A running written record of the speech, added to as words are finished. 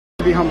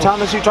Be humble.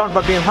 Thomas, you talked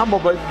about being humble,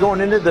 but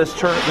going into this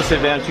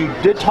event, you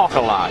did talk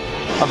a lot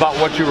about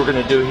what you were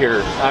going to do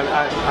here.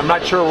 I'm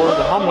not sure where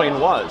the humbling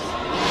was.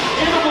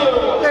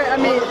 I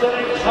mean,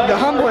 the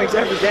humbling's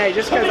every day,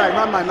 just because I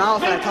run my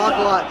mouth and I talk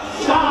a lot.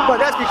 But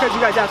that's because you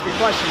guys ask me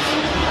questions.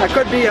 I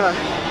could be a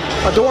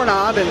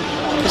doorknob and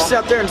just sit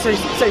up there and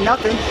say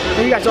nothing,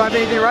 and you guys don't have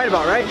anything to write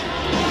about, right?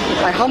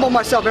 I humble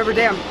myself every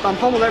day. I'm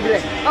humbled every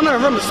day. I'm in a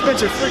room with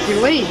Spencer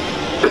freaking Lee.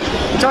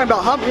 You're talking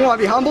about humble. You want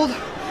to be humbled?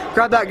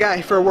 Grab that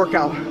guy for a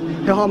workout.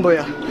 He'll humble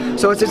you.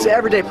 So it's an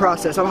everyday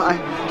process. I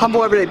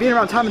humble every day. Being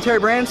around Tom and Terry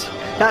Brands,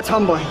 that's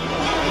humbling.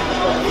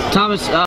 Thomas.